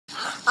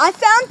I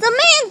found the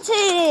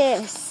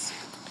mantis!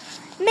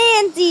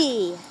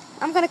 Mandy!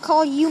 I'm gonna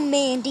call you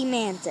Mandy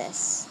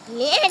Mantis.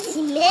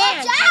 Mandy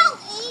Mantis. Watch out,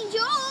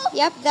 Angel!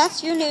 Yep,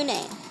 that's your new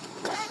name.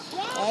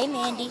 Hey,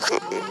 Mandy.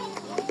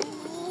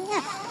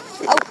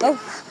 Oh.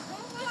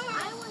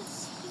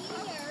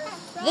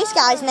 This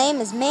guy's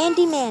name is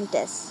Mandy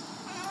Mantis.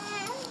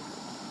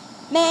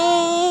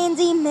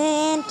 Mandy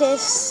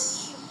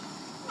Mantis.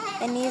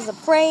 And he's a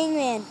praying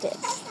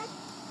mantis.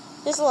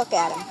 Just look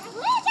at him.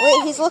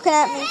 Wait, he's looking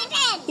at me.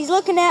 He's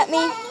looking at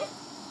me.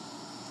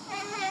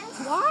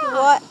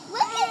 What?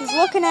 He's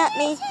looking at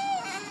me.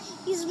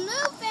 He's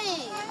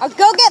moving.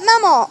 Go get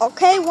Memo,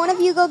 okay? One of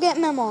you go get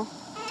Memo.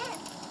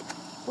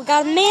 We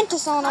got a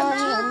mantis on our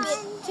hands.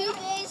 I'm too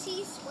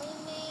busy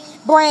swimming.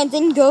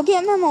 Brandon, go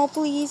get Memo,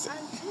 please.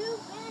 I'm too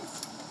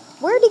busy.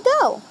 Where'd he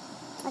go?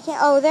 I can't.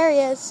 Oh, there he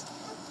is.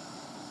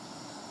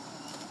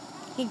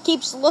 He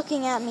keeps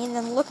looking at me and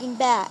then looking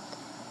back.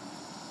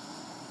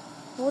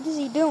 What is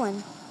he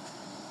doing?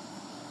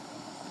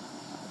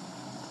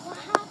 What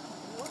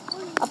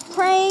happened? A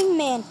praying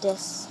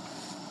mantis.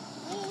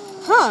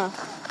 Huh.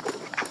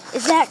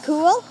 Is that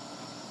cool?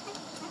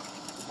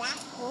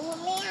 That's cool,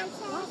 man.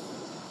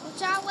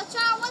 Watch out, watch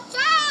out, watch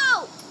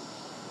out!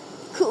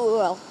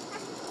 Cool.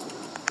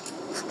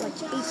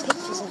 Like 8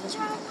 pictures of it.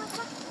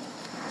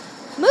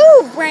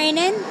 Move,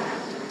 Brandon.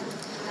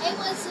 It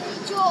was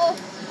Angel.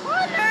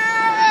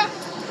 Corner!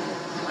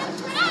 I'm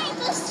trying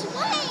this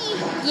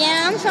way.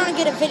 Yeah, I'm trying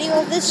to get a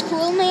video of this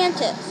cool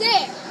mantis.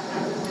 There.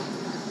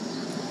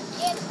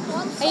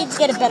 I need to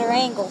get a better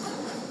angle.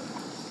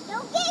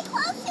 Don't get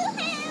close to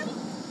him.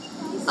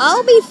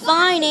 I'll be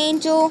fine,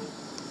 Angel.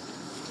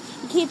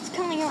 He keeps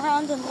coming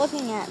around and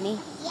looking at me.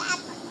 Yeah,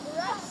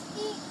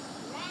 rusty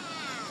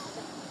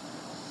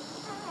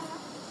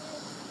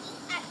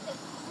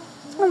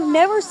I've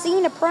never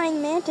seen a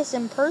praying mantis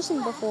in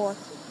person before. Ow,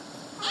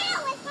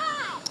 it's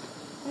hot.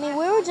 I mean,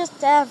 we were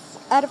just at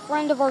a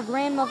friend of our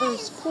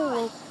grandmother's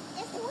pool,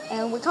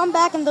 and we come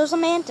back and there's a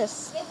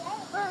mantis. It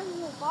won't burn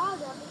your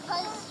bottom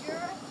because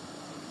your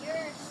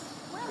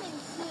swimming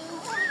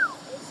suit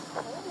is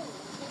cold.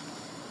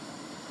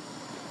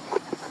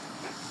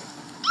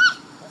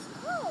 It's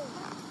cold.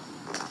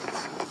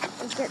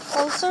 Let's get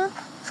closer. I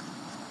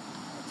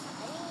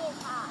mean,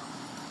 it's hot.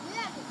 You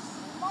have a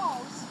small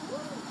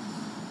swimming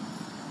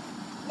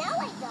suit. No,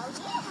 I don't.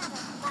 You have a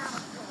small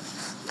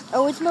swimming.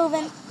 Oh, it's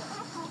moving.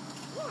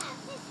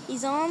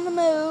 He's on the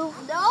move.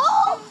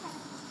 No!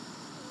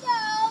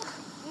 No!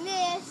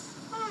 Miss!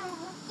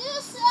 Too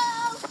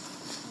slow!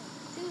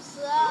 Too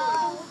slow!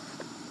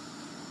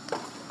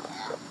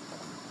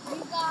 You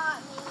got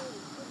me!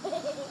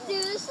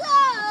 Too slow!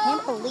 I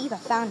can't believe I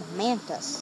found a mantis.